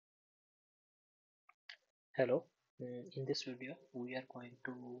Hello, in this video we are going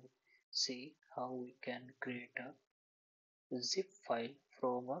to see how we can create a zip file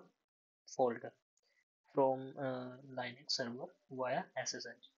from a folder from a Linux server via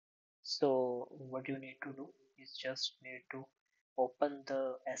SSH. So what you need to do is just need to open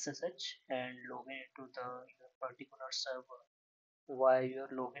the SSH and log in into the your particular server via your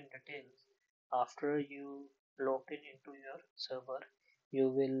login details. After you logged in into your server, you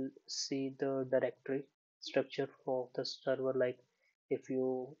will see the directory structure of the server. Like if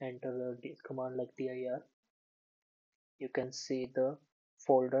you enter a command like dir, you can see the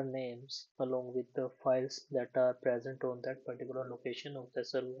folder names along with the files that are present on that particular location of the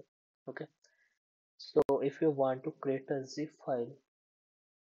server. Okay, so if you want to create a zip file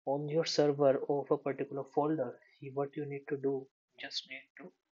on your server of a particular folder, what you need to do, just need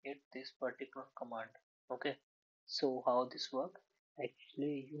to hit this particular command. Okay, so how this work,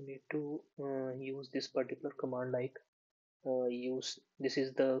 actually you need to use this particular command, like use this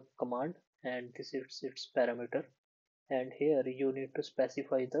is the command and this is its parameter, and here you need to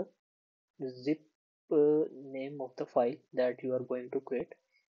specify the zip name of the file that you are going to create,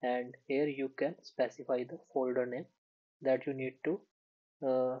 and here you can specify the folder name that you need to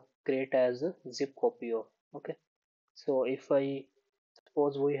create as a zip copy of. Okay, so if I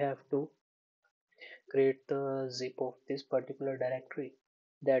suppose we have to create the zip of this particular directory,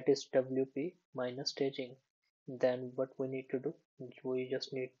 that is wp minus staging, then what we need to do, we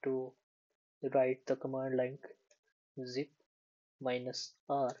just need to write the command like zip minus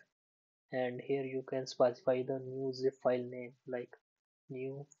r, and here you can specify the new zip file name, like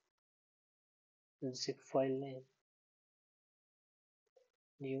new zip file name,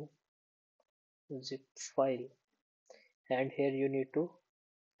 new zip file, and here you need to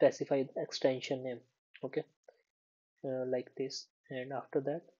specify the extension name. Okay, like this, and after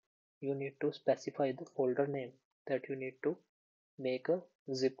that you need to specify the folder name that you need to make a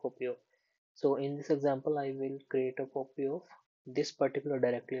zip copy of. So in this example I will create a copy of this particular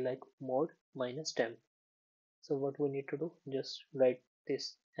directory, like mod minus temp. So what we need to do, just write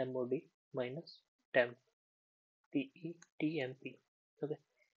this mod minus temp, temp. Okay,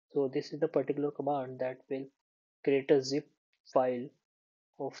 so this is the particular command that will create a zip file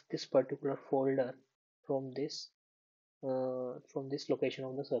of this particular folder from this location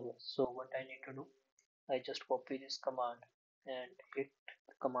of the server. So what I need to do, I just copy this command and hit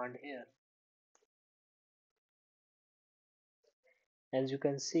the command here. As you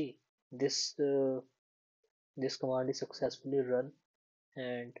can see, this command is successfully run,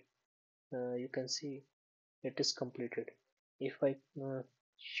 and you can see it is completed. If I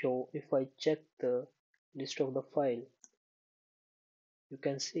if I check the list of the file, you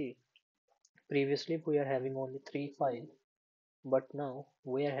can see previously we are having only 3 files, but now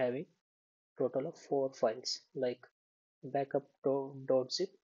we are having total of 4 files, like backup.zip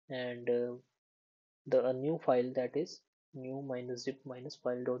and the a new file, that is new minus zip minus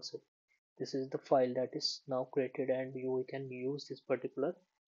file.zip. This is the file that is now created, and we can use this particular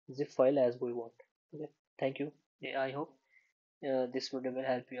zip file as we want. Okay, thank you. Yeah, I hope this video will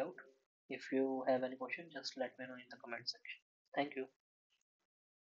help you out. If you have any question, just let me know in the comment section. Thank you.